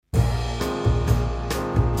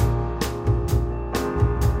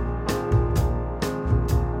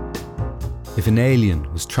If an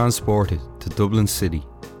alien was transported to Dublin City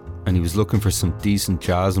and he was looking for some decent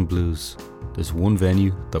jazz and blues, there's one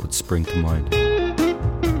venue that would spring to mind.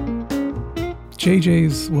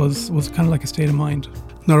 JJ's was kind of like a state of mind.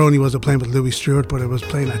 Not only was it playing with Louis Stewart, but it was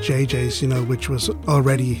playing at JJ's, which was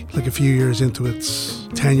already like a few years into its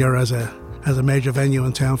tenure as a major venue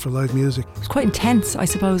in town for live music. It was quite intense, I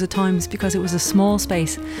suppose, at times, because it was a small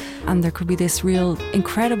space and there could be this real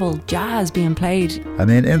incredible jazz being played. I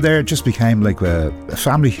mean, in there it just became like a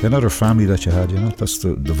family, another family that you had, That's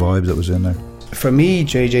the vibe that was in there. For me,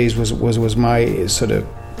 JJ's was my sort of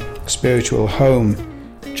spiritual home.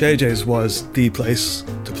 JJ's was the place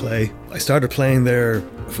to play. I started playing there,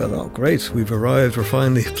 I felt, oh great, we've arrived, we're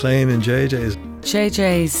finally playing in JJ's.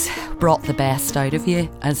 JJ's brought the best out of you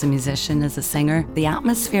as a musician, as a singer. The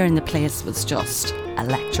atmosphere in the place was just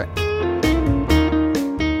electric.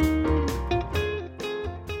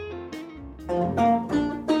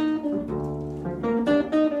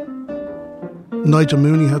 Nigel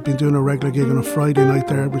Mooney had been doing a regular gig on a Friday night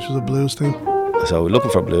there, which was a blues thing. So looking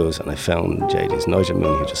for blues, and I found JJ's. Nigel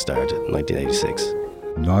Mooney, who just started in 1986.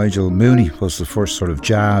 Nigel Mooney was the first sort of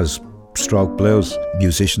jazz stroke blues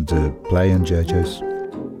musician to play in JJ's.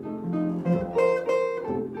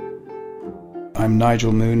 I'm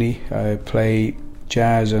Nigel Mooney. I play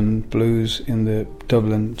jazz and blues in the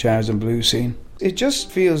Dublin jazz and blues scene. It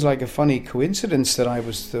just feels like a funny coincidence that I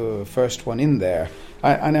was the first one in there.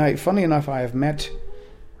 Funny enough, I have met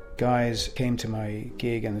guys came to my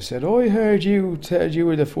gig and they said, "Oh, I heard you said you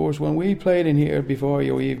were the first one. We played in here before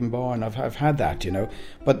you were even born." I've had that,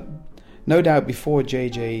 But no doubt before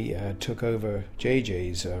JJ took over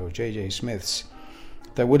JJ's or JJ Smyths,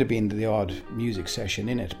 there would have been the odd music session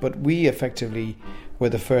in it. But we effectively were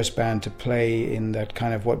the first band to play in that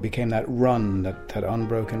kind of what became that run, that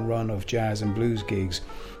unbroken run of jazz and blues gigs,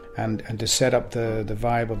 and to set up the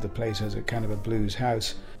vibe of the place as a kind of a blues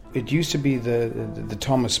house. It used to be the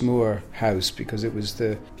Thomas Moore house, because it was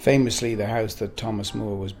famously the house that Thomas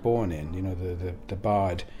Moore was born in, the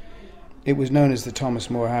bard. It was known as the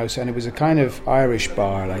Thomas Moore House, and it was a kind of Irish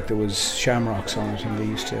bar, like there was shamrocks on it, and they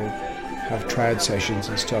used to have trad sessions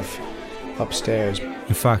and stuff upstairs.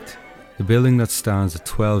 In fact, the building that stands at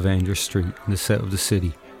 12 Ainger Street in the south of the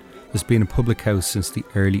city has been a public house since the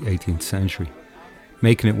early 18th century,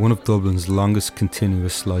 making it one of Dublin's longest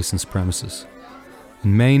continuous licensed premises.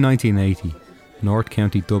 In May 1980, North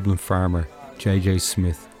County Dublin farmer J.J.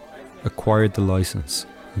 Smyth acquired the licence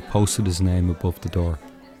and posted his name above the door.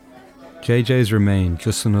 JJ's remained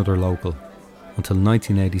just another local until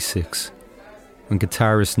 1986, when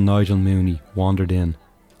guitarist Nigel Mooney wandered in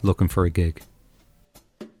looking for a gig.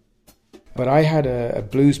 But I had a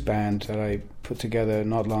blues band that I put together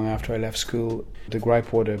not long after I left school, the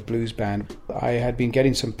Gripewater Blues Band. I had been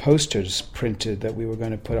getting some posters printed that we were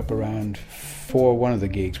going to put up around for one of the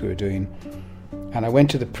gigs we were doing. And I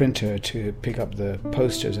went to the printer to pick up the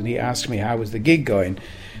posters, and he asked me how was the gig going,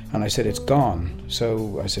 and I said it's gone.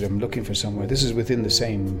 So I said I'm looking for somewhere. This is within the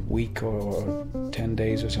same week or 10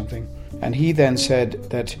 days or something. And he then said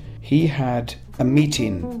that he had a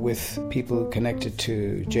meeting with people connected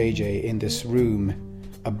to JJ in this room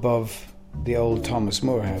above the old Thomas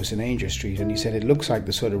Moore house in Ainger Street, and he said it looks like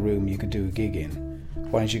the sort of room you could do a gig in.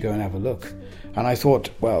 Why don't you go and have a look? And I thought,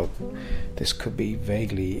 well, this could be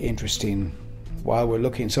vaguely interesting while we're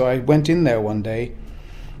looking. So I went in there one day,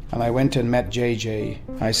 and I went and met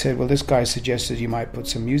JJ. I said, well, this guy suggested you might put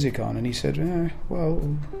some music on. And he said,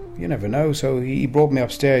 well, you never know. So he brought me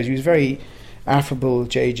upstairs. He was very affable,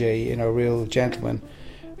 JJ, a real gentleman.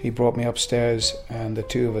 He brought me upstairs, and the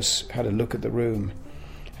two of us had a look at the room.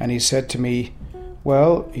 And he said to me,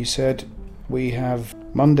 well, he said, we have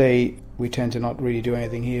Monday, we tend to not really do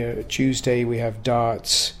anything here. Tuesday, we have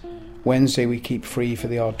darts. Wednesday, we keep free for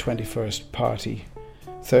the odd 21st party.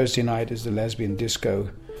 Thursday night is the lesbian disco.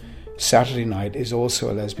 Saturday night is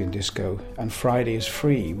also a lesbian disco. And Friday is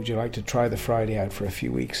free. Would you like to try the Friday out for a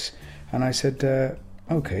few weeks? And I said,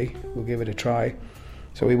 okay, we'll give it a try.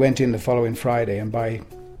 So we went in the following Friday, and by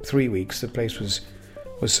 3 weeks, the place was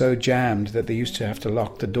so jammed that they used to have to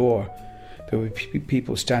lock the door. There were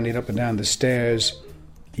people standing up and down the stairs.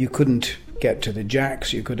 You couldn't get to the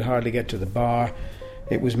jacks. You could hardly get to the bar.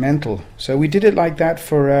 It was mental. So we did it like that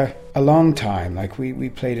for a long time. Like we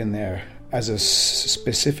played in there as a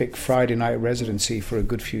specific Friday night residency for a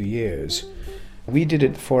good few years. We did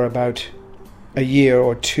it for about a year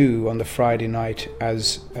or two on the Friday night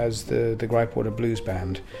as the Gripewater Blues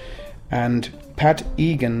Band. And Pat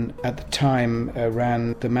Egan at the time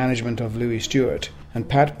ran the management of Louis Stewart. And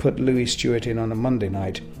Pat put Louis Stewart in on a Monday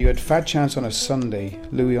night. You had Fat Chance on a Sunday,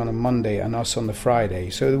 Louis on a Monday, and us on the Friday.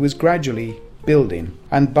 So it was gradually building.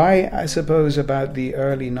 And by, I suppose, about the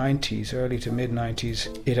early to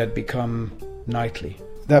mid-90s, it had become nightly.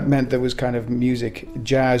 That meant there was kind of music,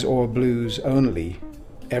 jazz or blues only,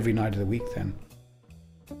 every night of the week then.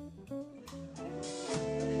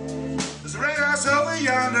 There's a red house over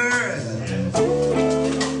yonder.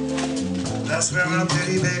 That's where my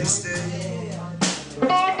pretty baby stays.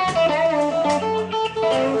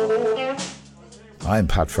 I'm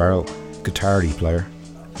Pat Farrell, guitar player,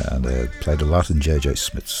 and I played a lot in JJ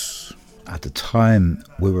Smyths. At the time,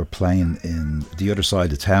 we were playing in the other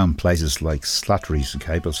side of town, places like Slattery's and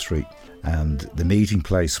Capel Street, and the meeting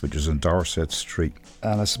place, which was on Dorset Street.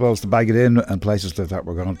 And I suppose the Bag It In and places like that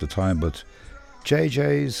were going at the time, but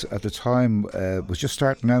JJ's at the time was just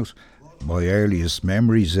starting out. My earliest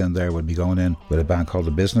memories in there would be going in with a band called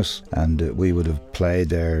The Business, and we would have played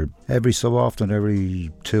there every so often,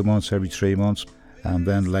 every 2 months, every 3 months. And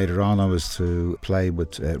then later on I was to play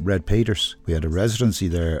with Red Peters. We had a residency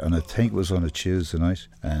there, and I think it was on a Tuesday night,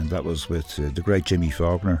 and that was with the great Jimmy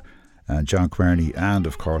Faulkner and John Querney and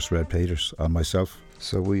of course Red Peters and myself.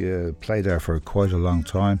 So we played there for quite a long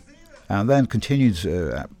time, and then continued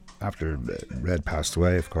after Red passed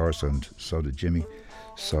away, of course, and so did Jimmy.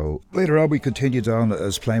 So later on we continued on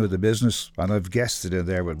as playing with The Business, and I've guested in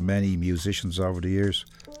there with many musicians over the years.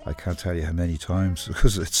 I can't tell you how many times,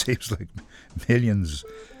 because it seems like millions.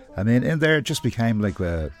 I mean, in there it just became like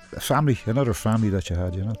a family, another family that you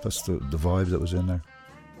had, you know. That's the vibe that was in there.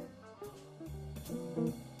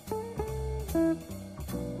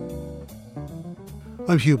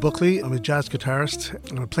 I'm Hugh Buckley. I'm a jazz guitarist,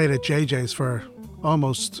 and I played at JJ's for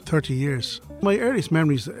almost 30 years. My earliest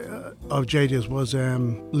memories of JJ's was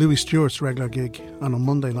Louis Stewart's regular gig on a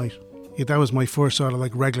Monday night. Yeah, that was my first sort of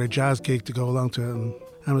like regular jazz gig to go along to, and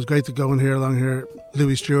it was great to go along here.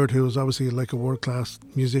 Louis Stewart, who was obviously like a world-class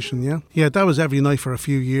musician, yeah, that was every night for a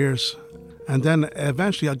few years. And then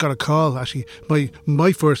eventually I got a call. Actually,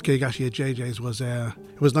 my first gig actually at JJ's was it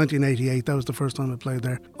was 1988. That was the first time I played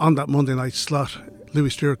there. On that Monday night slot,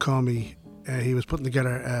 Louis Stewart called me. He was putting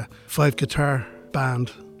together a 5-guitar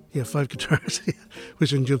band. Yeah, 5 guitars,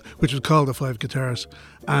 which was called the 5 Guitars.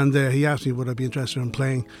 And he asked me would I be interested in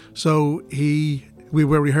playing. So we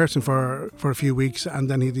were rehearsing for a few weeks, and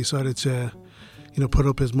then he decided to, put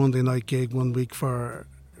up his Monday night gig one week for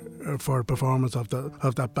a performance of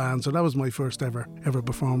that band. So that was my first ever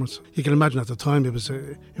performance. You can imagine at the time it was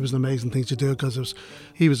an amazing thing to do, because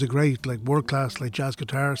he was a great world class jazz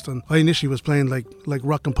guitarist, and I initially was playing like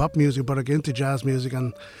rock and pop music, but I got into jazz music,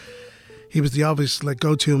 and he was the obvious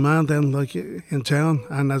go-to man then in town.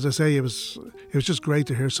 And as I say, it was just great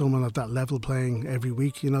to hear someone at that level playing every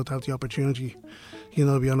week, to have the opportunity, be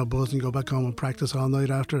on a bus and go back home and practice all night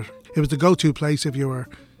after. It was the go-to place if you were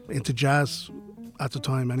into jazz at the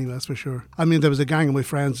time anyway, that's for sure. I mean, there was a gang of my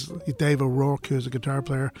friends, Dave O'Rourke, who's a guitar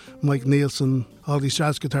player, Mike Nielsen, all these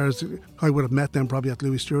jazz guitarists. I would have met them probably at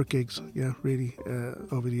Louis Stewart gigs, really,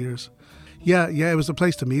 over the years. Yeah, it was a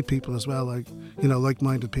place to meet people as well,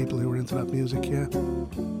 like-minded people who were into that music, yeah.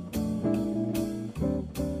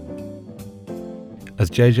 As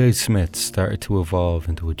JJ Smyths started to evolve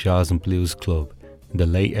into a jazz and blues club in the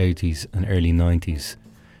late 80s and early 90s,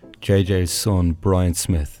 JJ's son, Brian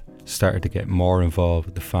Smith, started to get more involved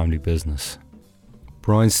with the family business.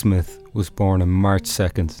 Brian Smith was born on March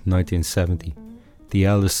 2nd, 1970, the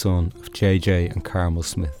eldest son of JJ and Carmel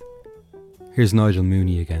Smith. Here's Nigel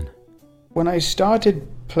Mooney again. When I started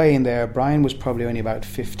playing there, Brian was probably only about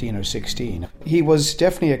 15 or 16. He was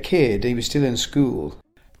definitely a kid. He was still in school.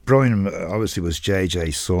 Brian obviously was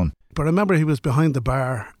JJ's son. But I remember he was behind the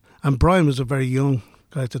bar, and Brian was a very young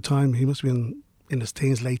guy at the time. He must have been in his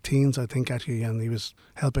teens, late teens, I think, actually, and he was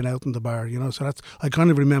helping out in the bar, so I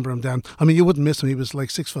kind of remember him then. I mean, you wouldn't miss him. He was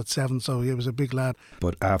 6'7", so he was a big lad.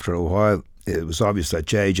 But after a while, it was obvious that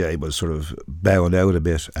JJ was sort of bowing out a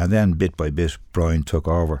bit, and then bit by bit Brian took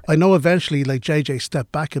over. I know eventually JJ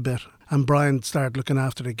stepped back a bit and Brian started looking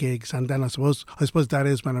after the gigs, and then I suppose that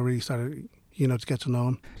is when I really started to get to know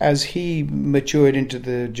him. As he matured into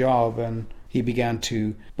the job and he began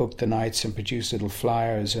to book the nights and produce little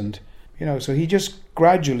flyers, and so he just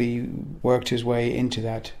gradually worked his way into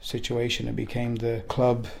that situation and became the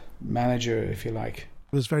club manager, if you like.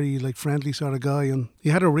 He was very friendly sort of guy, and he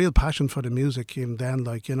had a real passion for the music even then,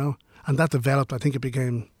 and that developed. I think it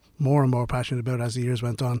became more and more passionate about it as the years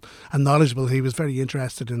went on, and knowledgeable. He was very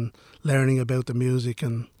interested in learning about the music,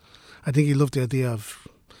 and I think he loved the idea of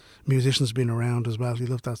musicians being around as well. He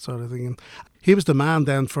loved that sort of thing. And he was the man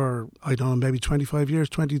then for, I don't know, maybe 25 years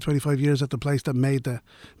at the place that made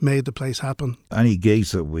the place happen. Any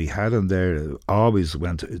gigs that we had in there always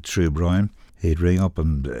went through Brian. He'd ring up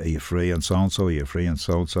and, are you free and so-and-so, are you free and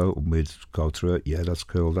so-and-so? And we'd go through it, yeah, that's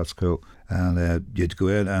cool. And you'd go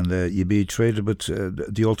in and you'd be treated with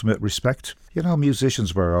the ultimate respect. You know,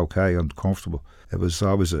 musicians were okay and comfortable. It was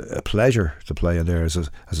always a pleasure to play in there. As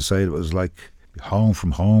I say, it was like home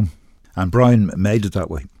from home. And Brian made it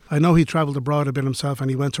that way. I know he travelled abroad a bit himself, and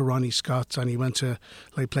he went to Ronnie Scott's, and he went to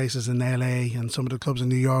like places in LA and some of the clubs in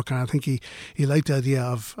New York, and I think he liked the idea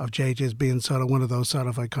of JJ's being sort of one of those sort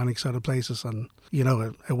of iconic sort of places, and you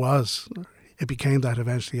know it became that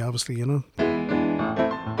eventually, obviously, you know.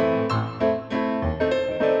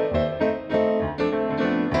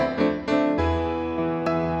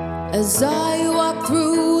 As I walk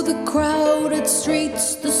through the crowded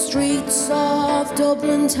streets, the streets of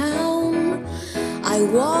Dublin town, I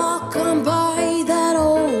walk on by that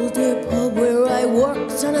old dear pub where I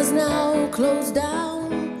worked and is now closed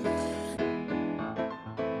down.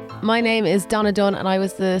 My name is Donna Dunn and I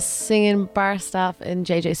was the singing bar staff in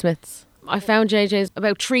JJ Smyths. I found JJ's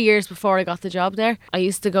about 3 years before I got the job there. I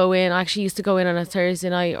actually used to go in on a Thursday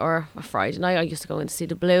night or a Friday night. I used to go in to see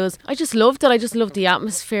the blues. I just loved it. I just loved the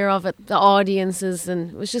atmosphere of it, the audiences,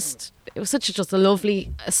 and it was such a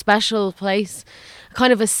lovely, a special place.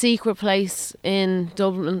 Kind of a secret place in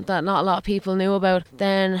Dublin that not a lot of people knew about.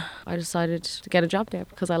 Then I decided to get a job there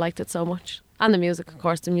because I liked it so much. And the music, of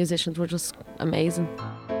course, the musicians were just amazing.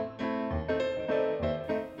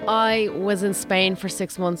 I was in Spain for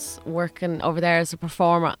 6 months working over there as a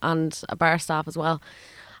performer and a bar staff as well.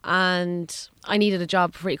 And I needed a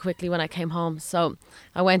job pretty quickly when I came home. So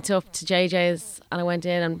I went up to JJ's and I went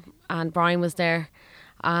in and Brian was there.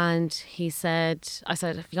 And I said,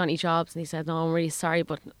 have you got any jobs? And he said, no, I'm really sorry,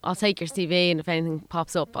 but I'll take your CV and if anything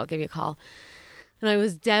pops up, I'll give you a call. And I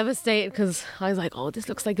was devastated because I was like, oh, this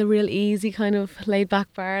looks like a real easy kind of laid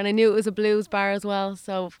back bar. And I knew it was a blues bar as well,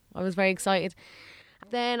 so I was very excited.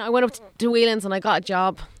 Then I went up to Whelan's and I got a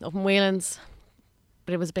job up in Whelan's.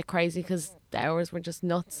 But it was a bit crazy because the hours were just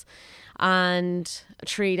nuts. And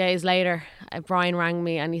 3 days later, Brian rang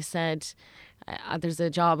me and he said, there's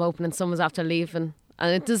a job open and someone's after leaving.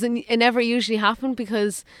 And it never usually happened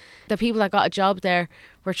because the people that got a job there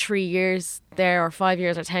were 3 years there or 5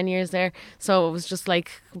 years or 10 years there. So it was just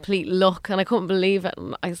like complete luck and I couldn't believe it.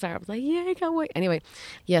 And I was like, yeah, I can't wait. Anyway,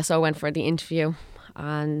 yeah, so I went for the interview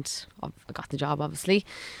and I got the job, obviously.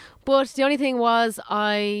 But the only thing was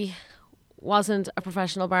I wasn't a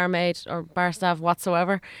professional barmaid or bar staff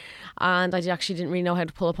whatsoever. And I actually didn't really know how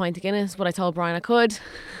to pull a pint of Guinness, but I told Brian I could.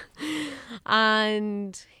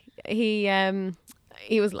 And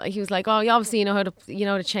he was like, oh, you obviously know how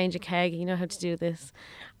to change a keg, you know how to do this.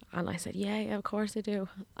 And I said, yeah, of course I do.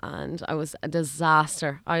 And I was a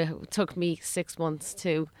disaster. It took me 6 months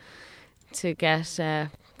to get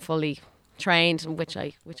fully trained, which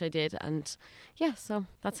I did. And yeah, so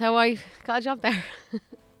that's how I got a job there.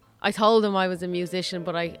 I told him I was a musician,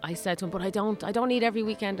 but I said to him, but I don't need every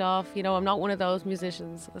weekend off. You know, I'm not one of those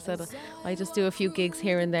musicians. I said, I just do a few gigs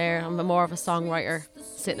here and there. I'm more of a songwriter,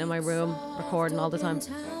 sitting in my room, recording all the time.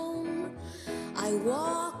 I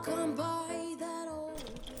walk on by that old...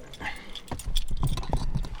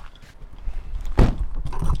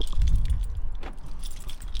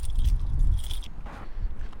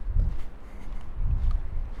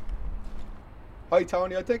 Hi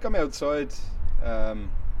Tony, I think I'm outside.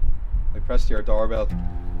 I pressed your doorbell.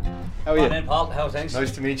 How are you? Come on in, Paul. How are things?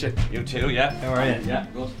 Nice to meet you. You too, yeah. How are you? Yeah,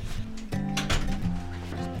 good.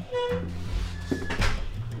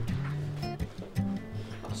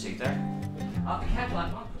 Have a seat there.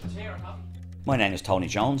 My name is Tony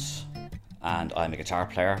Jones, and I'm a guitar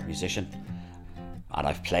player, musician, and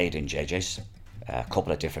I've played in JJ's, a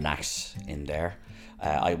couple of different acts in there.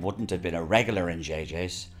 I wouldn't have been a regular in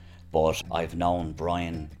JJ's, but I've known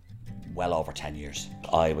Brian well over 10 years.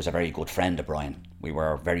 I was a very good friend of Brian. We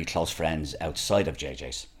were very close friends outside of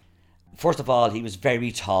JJ's. First of all, he was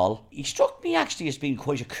very tall. He struck me actually as being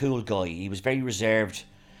quite a cool guy. He was very reserved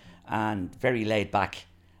and very laid back.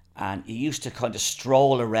 And he used to kind of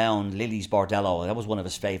stroll around Lily's Bordello. That was one of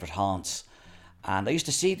his favourite haunts. And I used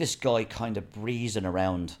to see this guy kind of breezing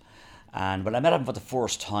around. And when I met him for the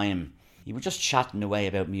first time, he was just chatting away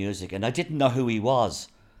about music. And I didn't know who he was.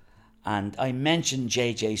 And I mentioned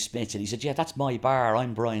JJ Smith and he said, yeah, that's my bar,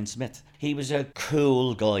 I'm Brian Smith. He was a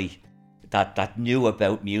cool guy that knew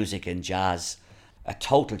about music and jazz. A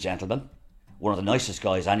total gentleman, one of the nicest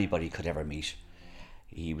guys anybody could ever meet.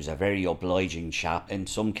 He was a very obliging chap, in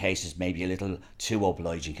some cases maybe a little too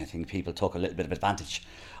obliging. I think people took a little bit of advantage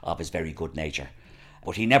of his very good nature.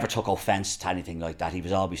 But he never took offence to anything like that. He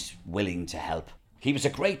was always willing to help. He was a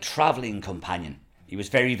great travelling companion. He was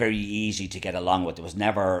very, very easy to get along with. There was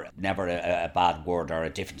never a bad word or a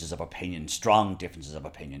differences of opinion, strong differences of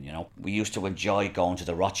opinion, you know. We used to enjoy going to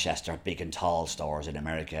the Rochester big and tall stores in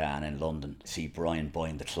America and in London, see Brian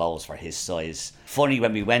buying the clothes for his size. Funny,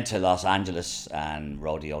 when we went to Los Angeles and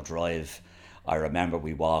Rodeo Drive, I remember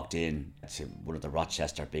we walked in to one of the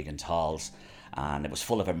Rochester big and talls, and it was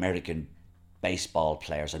full of American baseball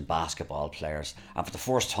players and basketball players, and for the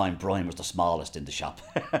first time Brian was the smallest in the shop.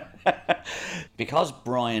 Because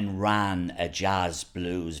Brian ran a jazz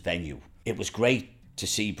blues venue, it was great to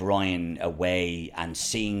see Brian away and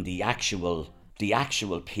seeing the actual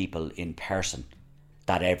people in person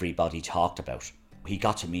that everybody talked about. He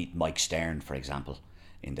got to meet Mike Stern, for example,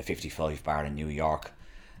 in the 55 bar in New York.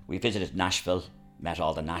 We visited Nashville, met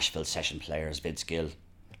all the Nashville session players, Vince Gill,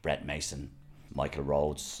 Brett Mason, Michael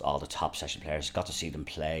Rhodes, all the top session players. Got to see them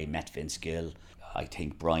play, met Vince Gill. I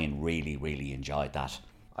think Brian really, really enjoyed that.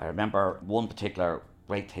 I remember one particular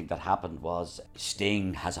great thing that happened was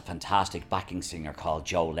Sting has a fantastic backing singer called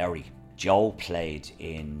Joe Lerry. Joe played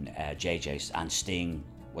in JJ's and Sting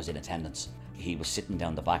was in attendance. He was sitting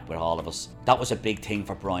down the back with all of us. That was a big thing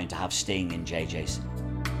for Brian to have Sting in JJ's.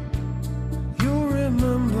 You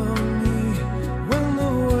remember me when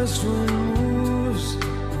the west wind moves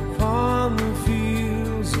upon the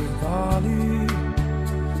fields of barley.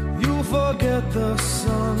 You'll forget the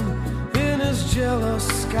sun in his jealous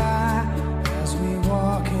sky as we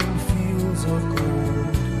walk in fields of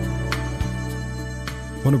gold.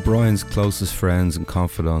 One of Brian's closest friends and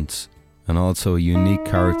confidants, and also a unique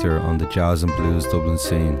character on the jazz and blues Dublin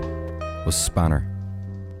scene, was Spanner.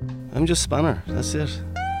 I'm just Spanner, that's it.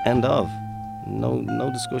 End of.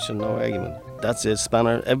 No discussion, no argument. That's it,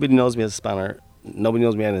 Spanner. Everybody knows me as Spanner. Nobody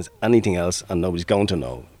knows me as anything else, and nobody's going to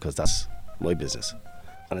know, because that's my business.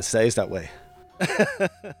 And it stays that way.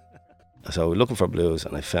 So looking for blues,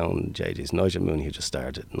 and I found JJ's Nigel Mooney, who just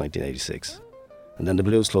started in 1986. And then the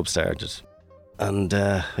Blues Club started. And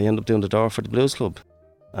I ended up doing the door for the Blues Club.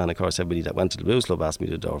 And of course, everybody that went to the Blues Club asked me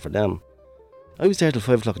to do the door for them. I was there till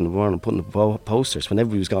 5 o'clock in the morning putting up posters when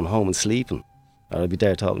everybody was gone home and sleeping. Or I'd be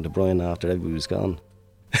there talking to Brian after everybody was gone.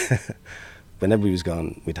 When everybody was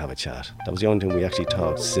gone, we'd have a chat. That was the only thing we actually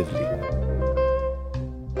talked civilly.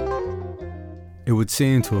 It would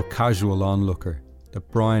seem to a casual onlooker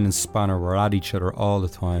that Brian and Spanner were at each other all the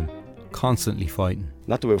time, constantly fighting.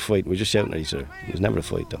 Not that we were fighting, we were just shouting at each other. It was never a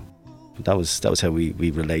fight though. But that was how we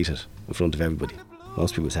related in front of everybody.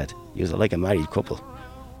 Most people said, you was like a married couple.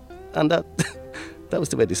 And that was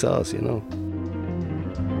the way they saw us, you know.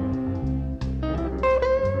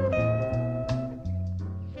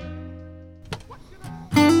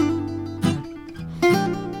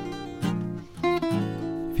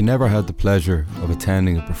 If you never had the pleasure of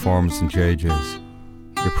attending a performance in JJ's,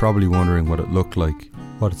 you're probably wondering what it looked like,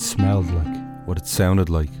 what it smelled like, what it sounded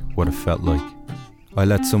like, what it felt like. I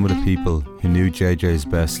let some of the people who knew JJ's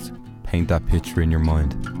best paint that picture in your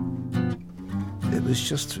mind. It was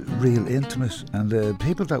just real intimate, and the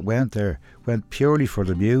people that went there went purely for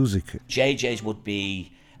the music. JJ's would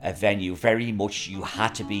be a venue very much you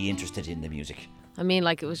had to be interested in the music. I mean,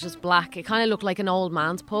 like, it was just black. It kind of looked like an old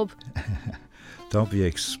man's pub. Don't be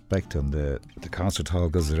expecting the concert hall,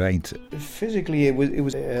 because it ain't. Physically, it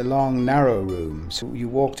was a long, narrow room. So you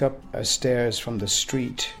walked up stairs from the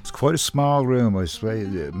street. It's quite a small room, I swear.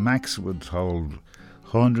 Max would hold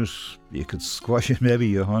 100. You could squash it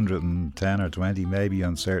maybe 110 or 20 maybe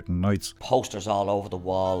on certain nights. Posters all over the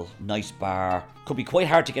wall, nice bar. Could be quite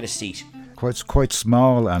hard to get a seat. Quite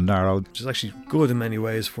small and narrow. Which is actually good in many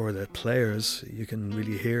ways for the players. You can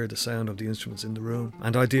really hear the sound of the instruments in the room,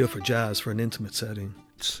 and ideal for jazz for an intimate setting.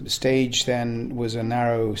 The stage then was a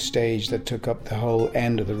narrow stage that took up the whole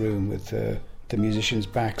end of the room, with the musicians'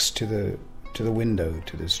 backs to the window,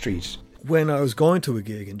 to the street. When I was going to a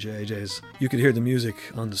gig in JJ's, you could hear the music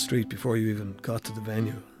on the street before you even got to the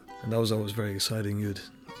venue, and that was always very exciting. You'd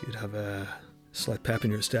have a slight pep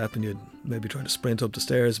in your step, and you'd maybe try to sprint up the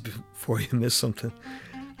stairs before you missed something.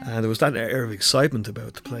 And there was that air of excitement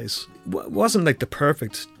about the place. It wasn't like the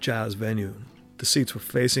perfect jazz venue. The seats were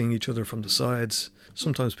facing each other from the sides.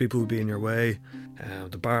 Sometimes people would be in your way.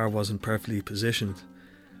 The bar wasn't perfectly positioned,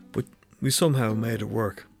 but we somehow made it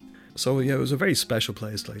work. So yeah, it was a very special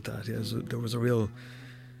place like that. Yeah, there was a real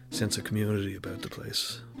sense of community about the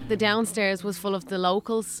place. The downstairs was full of the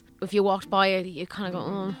locals. If you walked by it, you kind of go,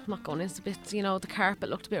 I'm not going. It's a bit, the carpet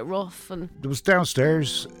looked a bit rough. And there was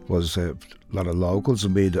downstairs was a lot of locals,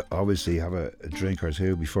 and we'd obviously have a drink or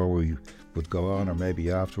two before we would go on, or maybe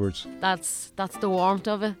afterwards. That's the warmth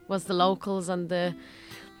of it, was the locals and the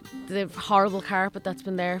horrible carpet that's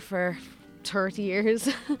been there for 30 years.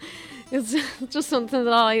 It's just something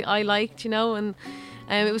that I liked, and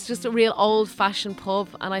it was just a real old-fashioned pub,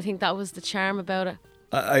 and I think that was the charm about it.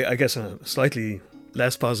 I guess on a slightly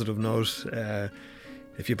less positive note,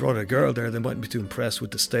 if you brought a girl there, they mightn't be too impressed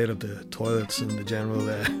with the state of the toilets and the general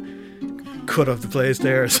cut of the place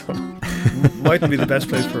there, so mightn't be the best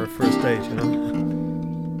place for a first date,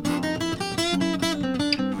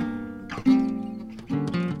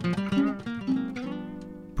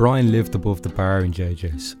 Brian lived above the bar in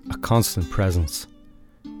JJ's, a constant presence.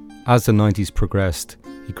 As the 90s progressed,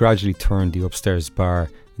 he gradually turned the upstairs bar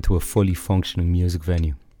into a fully functioning music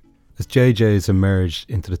venue. As JJ's emerged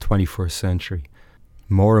into the 21st century,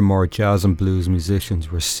 more and more jazz and blues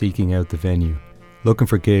musicians were seeking out the venue, looking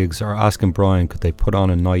for gigs or asking Brian could they put on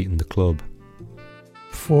a night in the club.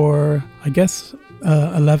 For, I guess,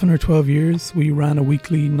 11 or 12 years, we ran a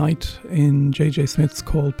weekly night in JJ Smyths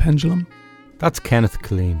called Pendulum. That's Kenneth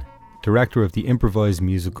Killeen, director of the Improvised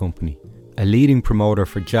Music Company, a leading promoter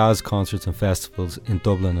for jazz concerts and festivals in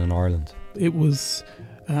Dublin and Ireland. It was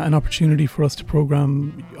an opportunity for us to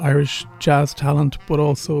programme Irish jazz talent, but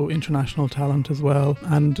also international talent as well.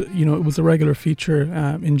 And, it was a regular feature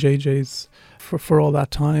in JJ's for all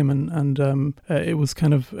that time, and it was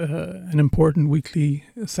kind of an important weekly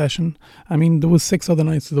session. I mean, there was 6 other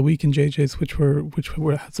nights of the week in JJ's which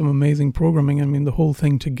had some amazing programming. I mean, the whole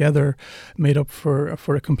thing together made up for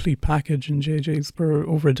a complete package in JJ's. For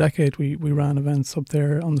over a decade, we ran events up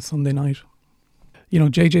there on the Sunday night.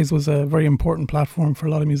 JJ's was a very important platform for a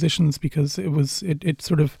lot of musicians because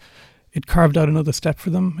it carved out another step for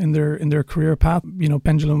them in their career path.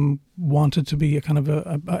 Pendulum wanted to be a kind of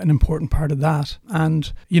an important part of that,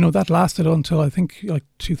 and that lasted until I think like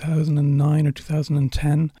 2009 or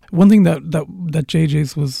 2010. One thing that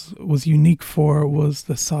JJ's was unique for was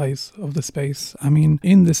the size of the space. I mean,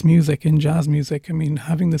 in this music, in jazz music, I mean,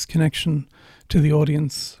 having this connection to the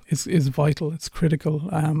audience is vital. It's critical.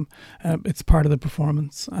 It's part of the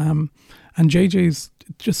performance. And JJ's,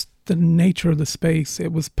 just the nature of the space,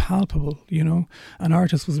 it was palpable. An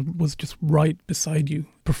artist was just right beside you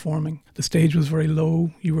performing. The stage was very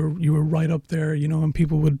low. You were right up there. And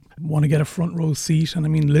people would want to get a front row seat. And I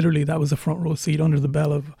mean, literally, that was a front row seat under the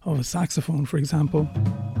bell of a saxophone, for example.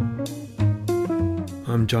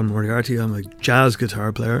 I'm John Moriarty. I'm a jazz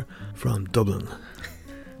guitar player from Dublin.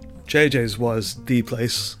 JJ's was the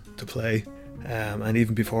place to play, and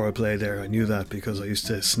even before I played there, I knew that because I used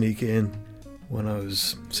to sneak in when I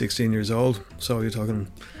was 16 years old, so you're talking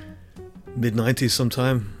mid-90s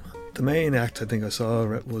sometime. The main act I think I saw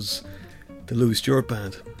was the Louis Stewart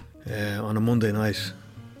Band on a Monday night,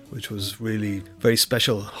 which was really very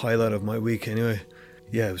special highlight of my week anyway.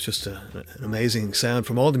 Yeah, it was just an amazing sound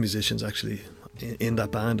from all the musicians actually in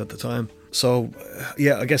that band at the time. So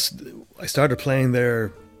yeah, I guess I started playing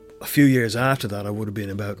there a few years after that. I would have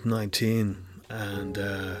been about 19, and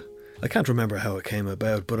I can't remember how it came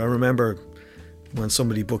about, but I remember when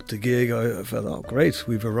somebody booked the gig, I felt, oh great,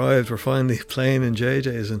 we've arrived, we're finally playing in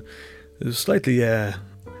JJ's, and it was slightly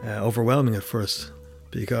overwhelming at first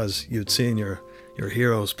because you'd seen your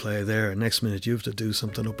heroes play there, and next minute you have to do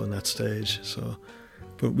something up on that stage. So,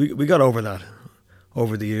 but we got over that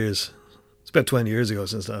over the years. It's about 20 years ago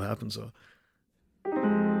since that happened. So.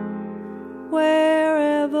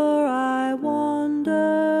 Wherever I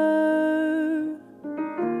wander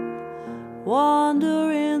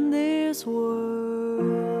in this world,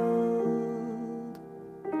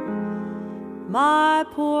 my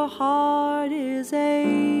poor heart is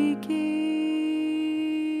aching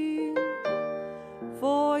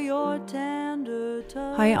for your tender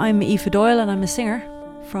touch. Hi, I'm Aoife Doyle and I'm a singer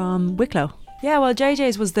from Wicklow. Yeah, well,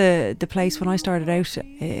 JJ's was the place when I started out.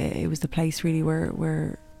 It was the place really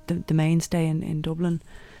where the mainstay in Dublin,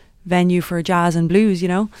 venue for jazz and blues,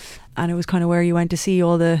 and it was kind of where you went to see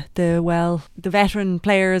all the veteran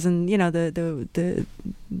players and the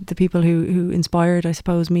people who inspired, I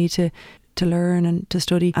suppose, me to learn and to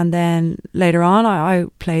study. And then later on I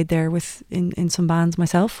played there in some bands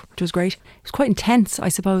myself, which was great. It was quite intense, I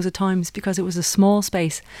suppose, at times because it was a small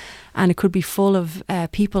space and it could be full of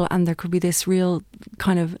people, and there could be this real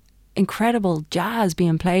kind of incredible jazz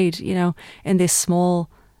being played in this small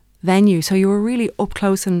venue. So you were really up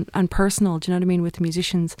close and personal, do you know what I mean, with the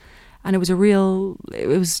musicians. And it was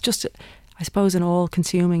just, I suppose, an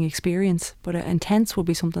all-consuming experience, but intense would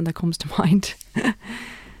be something that comes to mind.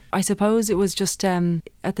 I suppose it was just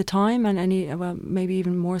at the time, and maybe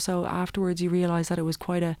even more so afterwards, you realise that it was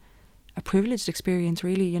quite a privileged experience,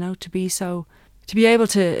 really, to be able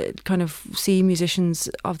to kind of see musicians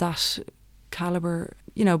of that calibre,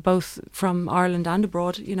 both from Ireland and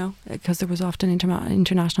abroad, because there was often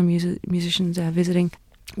international musicians visiting.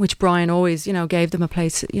 which Brian always, gave them a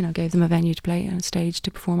place, gave them a venue to play and a stage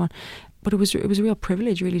to perform on. But it was a real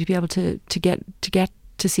privilege, really, to be able to get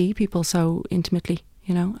to see people so intimately,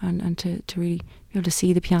 and to really be able to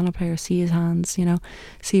see the piano player, see his hands,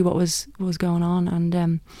 see what was going on,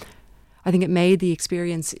 and I think it made the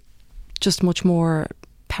experience just much more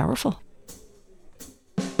powerful.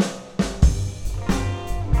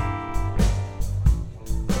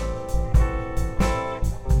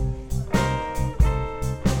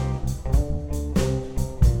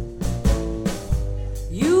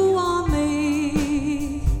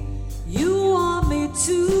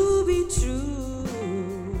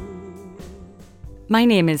 My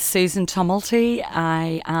name is Susan Tumulty.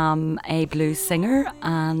 I am a blues singer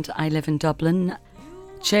and I live in Dublin.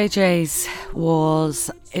 JJ's was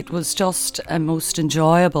just a most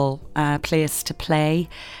enjoyable place to play.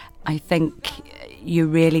 I think you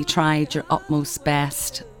really tried your utmost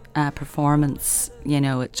best performance.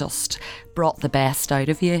 It just brought the best out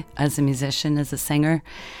of you as a musician, as a singer.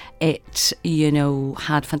 It,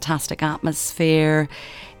 had fantastic atmosphere.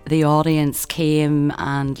 The audience came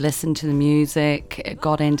and listened to the music,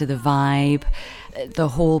 got into the vibe. The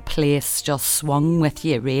whole place just swung with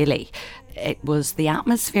you, really. The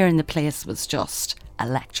atmosphere in the place was just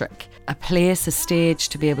electric. A place, a stage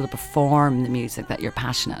to be able to perform the music that you're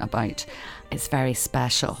passionate about is very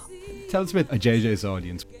special. Tell us about a JJ's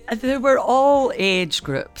audience. There were all age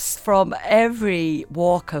groups from every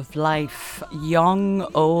walk of life, young,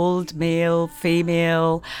 old, male,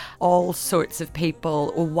 female, all sorts of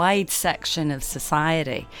people, a wide section of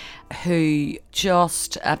society who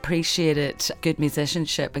just appreciated good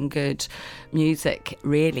musicianship and good music,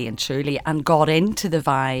 really and truly, and got into the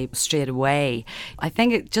vibe straight away. I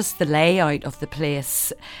think just the layout of the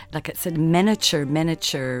place, like it's a miniature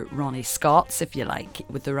Ronnie Scott's, if you like,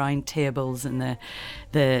 with the round tables and the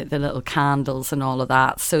little candles and all of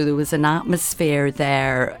that. So there was an atmosphere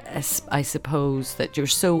there, I suppose, that you're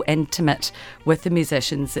so intimate with the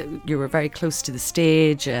musicians that you were very close to the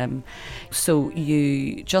stage. So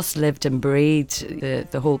you just lived and breathed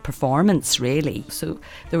the whole performance, really. So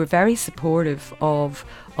they were very supportive of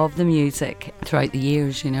the music throughout the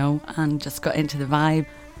years, and just got into the vibe.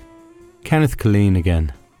 Kenneth Colleen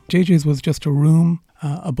again. JJ's was just a room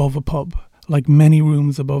above a pub, like many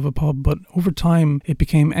rooms above a pub, but over time it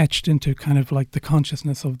became etched into kind of like the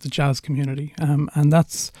consciousness of the jazz community, and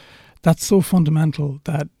that's so fundamental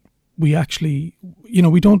that we actually,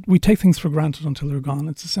 we take things for granted until they're gone.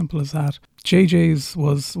 It's as simple as that. JJ's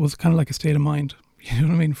was kind of like a state of mind,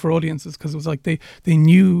 for audiences, because it was like they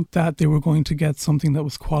knew that they were going to get something that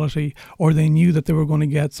was quality, or they knew that they were going to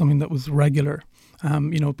get something that was regular.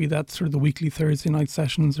 Be that sort of the weekly Thursday night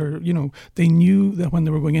sessions, or, they knew that when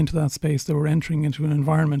they were going into that space, they were entering into an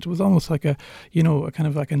environment. It was almost like a kind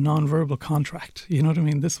of like a non-verbal contract. You know what I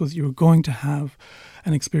mean? This was, you were going to have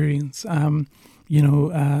an experience. And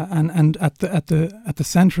at the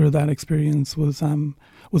center of that experience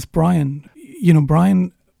was Brian.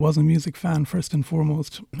 Brian was a music fan first and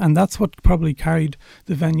foremost, and that's what probably carried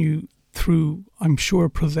the venue through, I'm sure,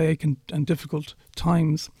 prosaic and difficult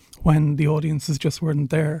times when the audiences just weren't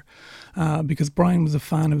there, because Brian was a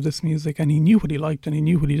fan of this music and he knew what he liked and he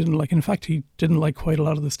knew what he didn't like. In fact, he didn't like quite a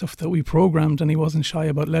lot of the stuff that we programmed, and he wasn't shy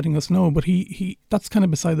about letting us know, but he that's kind of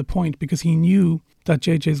beside the point, because he knew that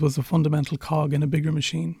JJ's was a fundamental cog in a bigger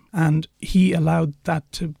machine, and he allowed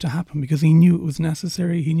that to happen because he knew it was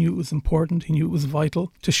necessary, he knew it was important, he knew it was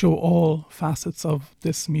vital to show all facets of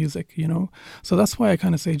this music, So that's why I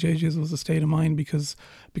kind of say JJ's was a state of mind, because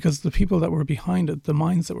the people that were behind it, the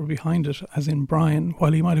minds that were behind it, as in Brian,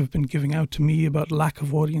 while he might have been giving out to me about lack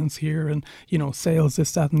of audience here and, sales,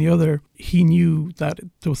 this, that and the other, he knew that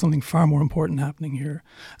there was something far more important happening here,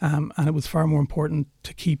 and it was far more important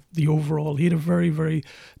to keep the overall. He had a very, very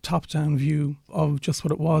top-down view of just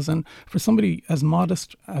what it was, and for somebody as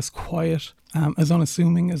modest, as quiet, as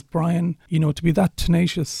unassuming as Brian, to be that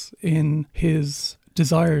tenacious in his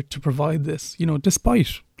desire to provide this,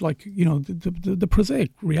 despite the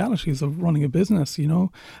prosaic realities of running a business,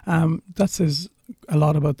 that says a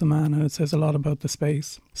lot about the man, and it says a lot about the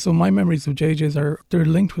space. So my memories of JJ's they're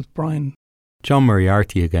linked with Brian. John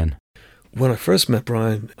Moriarty again. When I first met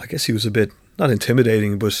Brian, I guess he was a bit, not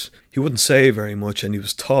intimidating, but he wouldn't say very much, and he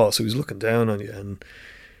was tall, so he was looking down on you, and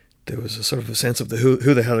there was a sort of a sense of who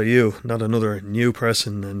the hell are you, not another new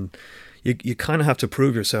person, and you kind of have to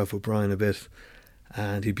prove yourself with Brian a bit,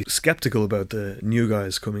 and he'd be skeptical about the new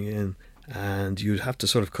guys coming in, and you'd have to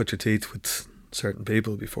sort of cut your teeth with certain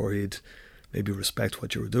people before he'd maybe respect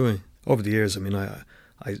what you were doing. Over the years,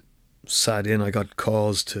 I sat in, I got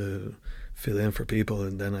calls to fill in for people,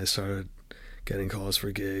 and then I started getting calls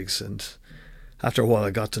for gigs, and After a while,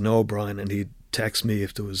 I got to know Brian, and he'd text me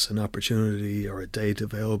if there was an opportunity or a date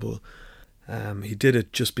available. He did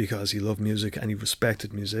it just because he loved music and he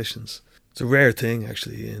respected musicians. It's a rare thing,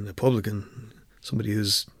 actually, in a publican, somebody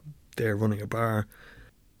who's there running a bar.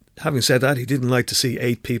 Having said that, he didn't like to see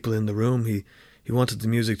 8 people in the room. He wanted the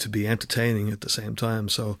music to be entertaining at the same time.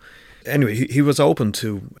 So anyway, he was open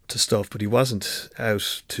to stuff, but he wasn't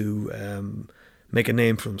out to make a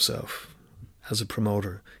name for himself as a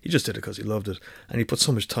promoter. He just did it because he loved it. And he put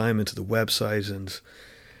so much time into the website,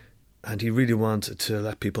 and he really wanted to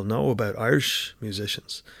let people know about Irish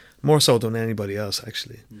musicians, more so than anybody else,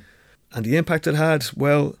 actually. And the impact it had,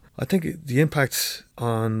 well, I think the impact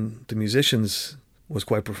on the musicians was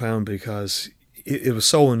quite profound, because it was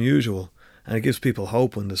so unusual, and it gives people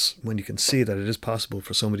hope when you can see that it is possible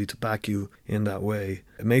for somebody to back you in that way.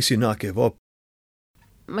 It makes you not give up.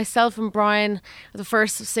 Myself and Brian, the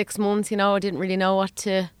first 6 months, I didn't really know what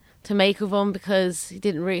to make of him, because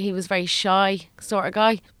he was very shy sort of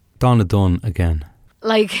guy. Donna Dunn again.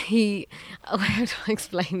 Like how do I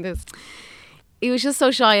explain this? He was just so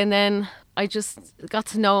shy, and then I just got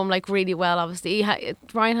to know him like really well. Obviously,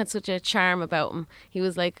 Brian had such a charm about him. He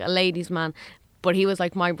was like a ladies' man, but he was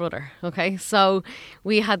like my brother. Okay, so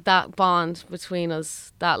we had that bond between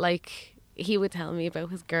us that like he would tell me about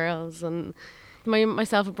his girls, and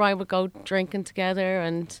myself and Brian would go drinking together,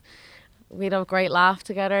 and we'd have a great laugh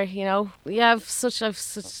together. Yeah, I've such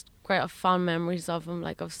great fond memories of him.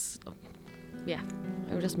 Like I would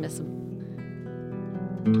just miss him.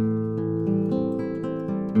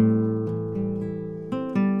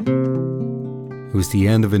 It was the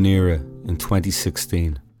end of an era in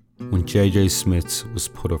 2016 when JJ Smyths was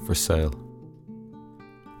put up for sale.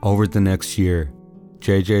 Over the next year,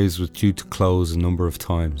 JJ's was due to close a number of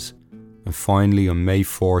times, and finally on May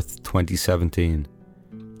 4th, 2017,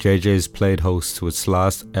 JJ's played host to its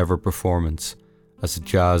last ever performance as a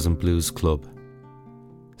jazz and blues club.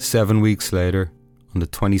 7 weeks later, on the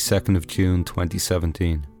 22nd of June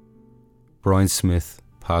 2017, Brian Smith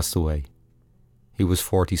passed away. He was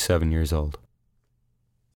 47 years old.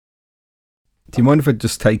 Do you mind if I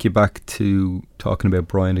just take you back to talking about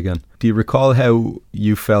Brian again? Do you recall how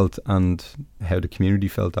you felt and how the community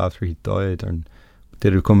felt after he died? And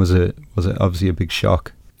did it come was it obviously a big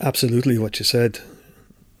shock? Absolutely, what you said.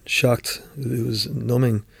 Shocked. It was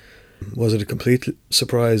numbing. Was it a complete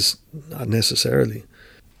surprise? Not necessarily.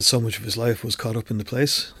 So much of his life was caught up in the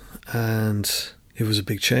place, and it was a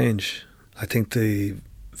big change. I think the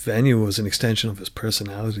venue was an extension of his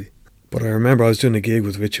personality. But I remember I was doing a gig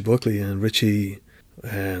with Richie Buckley, and Richie,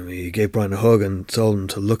 he gave Brian a hug and told him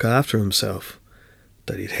to look after himself,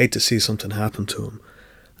 that he'd hate to see something happen to him.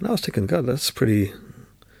 And I was thinking, God, it's pretty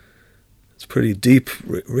deep,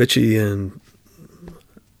 Richie, and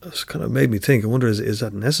it kind of made me think, I wonder, is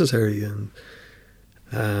that necessary? And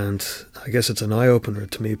I guess it's an eye-opener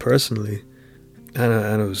to me personally,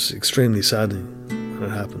 and it was extremely saddening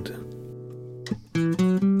when it happened.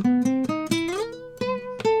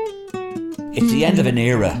 It's the end of an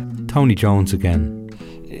era. Tony Jones again.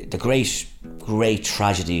 The great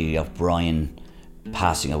tragedy of Brian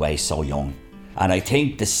passing away so young. And I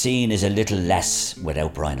think the scene is a little less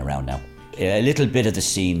without Brian around now. A little bit of the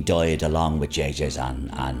scene died along with JJ's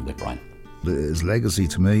and with Brian. His legacy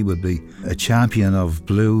to me would be a champion of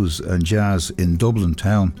blues and jazz in Dublin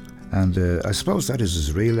town. And I suppose that is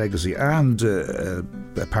his real legacy. And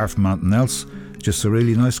apart from anything else, just a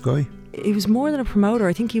really nice guy. He was more than a promoter.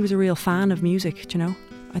 I think he was a real fan of music,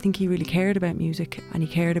 I think he really cared about music, and he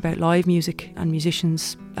cared about live music and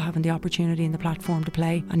musicians having the opportunity and the platform to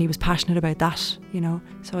play, and he was passionate about that,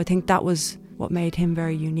 So I think that was what made him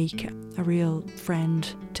very unique, a real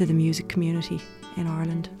friend to the music community in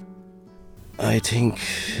Ireland. I think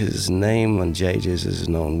his name and JJ's is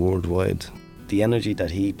known worldwide. The energy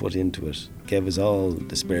that he put into it gave us all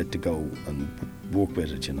the spirit to go and work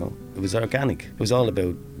with it, It was organic. It was all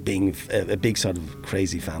about being a big sort of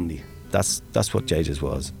crazy family. That's what JJ's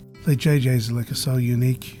was. Like JJ's so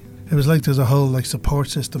unique. It was like there's a whole support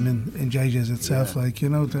system in JJ's itself,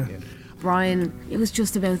 Brian, it was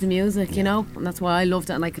just about the music, and that's why I loved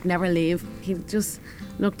it, and I could never leave. He just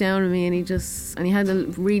looked down at me, and he had a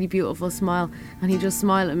really beautiful smile, and he just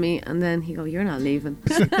smiled at me, and then he go, "You're not leaving."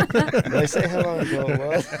 Did I say how long ago it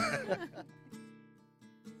was?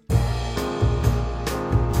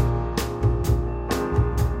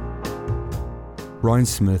 Brian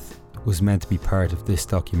Smith was meant to be part of this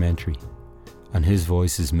documentary, and his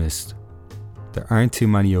voice is missed. There aren't too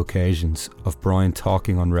many occasions of Brian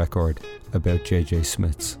talking on record about JJ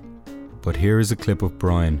Smyths, but here is a clip of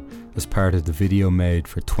Brian as part of the video made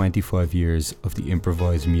for 25 years of the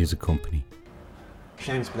Improvised Music Company.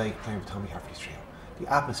 James Blake playing with Tommy Harvey's trio.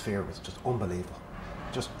 The atmosphere was just unbelievable,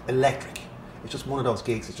 just electric. It's just one of those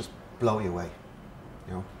gigs that just blow you away,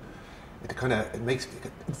 you know.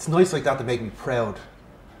 It's nice like that to make me proud,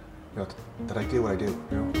 you know, that I do what I do,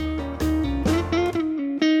 you know.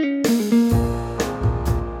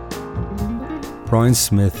 Brian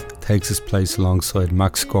Smith takes his place alongside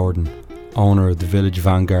Max Gordon, owner of the Village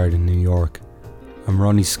Vanguard in New York, and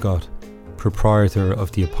Ronnie Scott, proprietor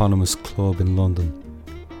of the eponymous club in London,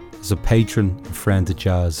 as a patron and friend to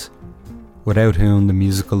jazz, without whom the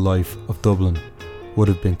musical life of Dublin would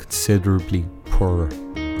have been considerably poorer.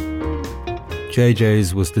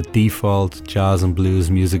 JJ's was the default jazz and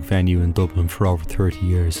blues music venue in Dublin for over 30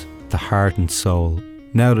 years, the heart and soul.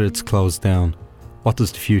 Now that it's closed down, what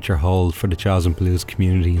does the future hold for the jazz and blues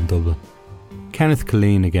community in Dublin? Kenneth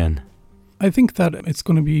Colleen again. I think that it's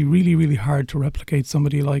going to be really, really hard to replicate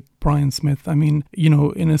somebody like Brian Smith. I mean, you know,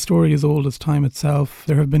 in a story as old as time itself,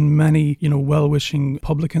 there have been many, you know, well-wishing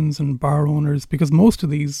publicans and bar owners, because most of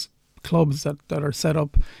these clubs that are set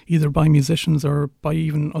up either by musicians or by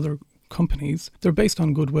even other companies, they're based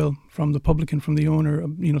on goodwill from the publican, from the owner,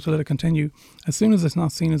 you know, to let it continue. As soon as it's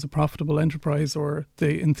not seen as a profitable enterprise, or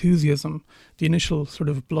the enthusiasm, the initial sort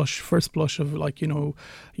of first blush of like, you know,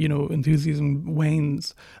 enthusiasm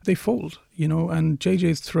wanes, they fold, you know. And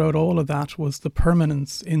JJ's throughout all of that was the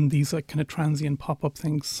permanence in these like kind of transient pop-up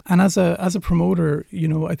things. And as a promoter, you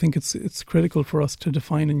know, I think it's critical for us to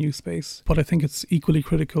define a new space, but I think it's equally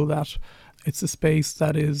critical that it's a space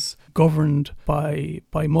that is governed by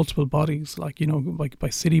multiple bodies, like, you know, like by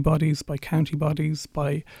city bodies, by county bodies,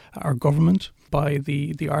 by our government, by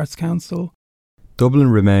the Arts Council. Dublin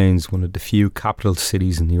remains one of the few capital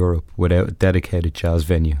cities in Europe without a dedicated jazz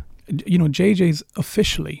venue. You know, JJ's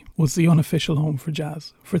officially was the unofficial home for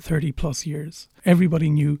jazz for 30 plus years. Everybody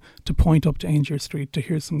knew to point up to Ainger Street to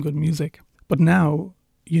hear some good music. But now,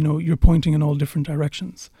 you know, you're pointing in all different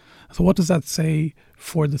directions. So what does that say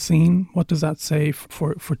for the scene? What does that say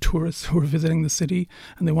for tourists who are visiting the city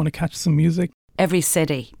and they want to catch some music? Every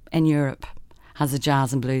city in Europe has a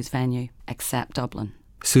jazz and blues venue except Dublin.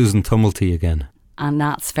 Susan Tumulty again. And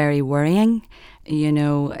that's very worrying. You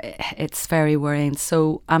know, it's very worrying.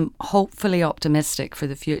 So I'm hopefully optimistic for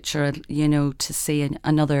the future, you know, to see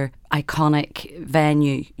another iconic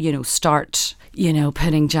venue, you know, start, you know,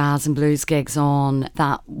 putting jazz and blues gigs on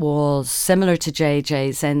that was similar to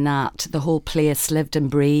JJ's, in that the whole place lived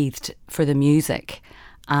and breathed for the music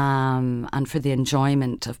and for the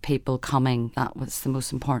enjoyment of people coming. That was the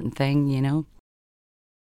most important thing, you know.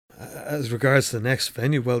 As regards to the next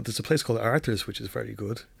venue, well, there's a place called Arthur's, which is very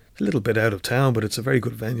good. It's a little bit out of town, but it's a very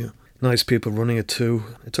good venue. Nice people running it too.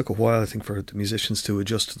 It took a while, I think, for the musicians to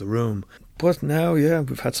adjust to the room. But now, yeah,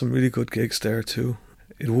 we've had some really good gigs there too.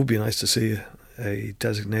 It would be nice to see a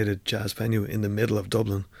designated jazz venue in the middle of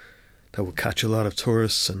Dublin that would catch a lot of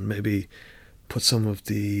tourists and maybe put some of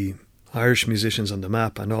the Irish musicians on the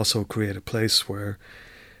map, and also create a place where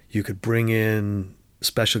you could bring in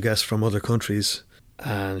special guests from other countries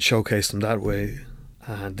and showcase them that way.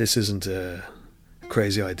 And this isn't a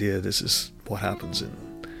crazy idea. This is what happens in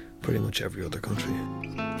pretty much every other country.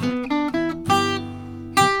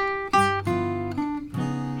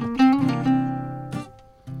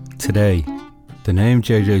 Today, the name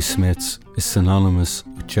JJ Smyths is synonymous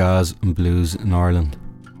with jazz and blues in Ireland.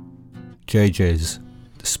 JJ's,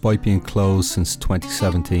 despite being closed since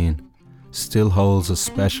 2017, still holds a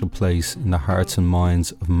special place in the hearts and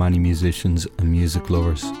minds of many musicians and music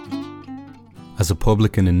lovers. As a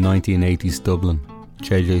publican in 1980s Dublin,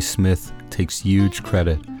 JJ Smith takes huge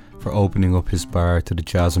credit for opening up his bar to the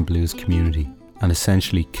jazz and blues community and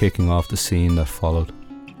essentially kicking off the scene that followed.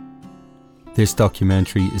 This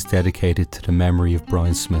documentary is dedicated to the memory of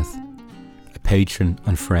Brian Smith, a patron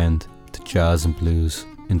and friend to jazz and blues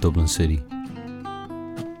in Dublin City.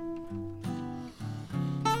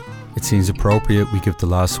 It seems appropriate we give the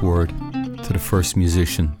last word to the first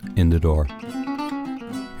musician in the door.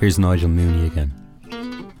 Here's Nigel Mooney again.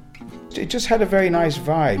 It just had a very nice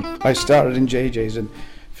vibe. I started in JJ's and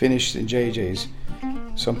finished in JJ's.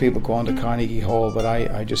 Some people go on to Carnegie Hall, but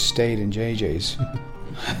I just stayed in JJ's.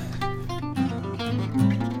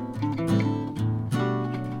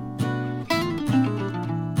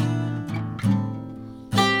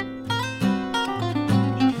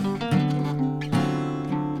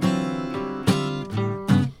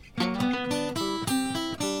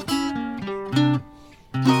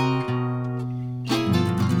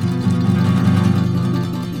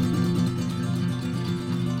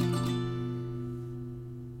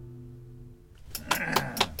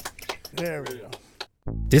 There we go.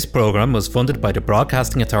 This programme was funded by the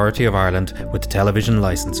Broadcasting Authority of Ireland with the television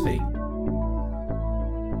licence fee.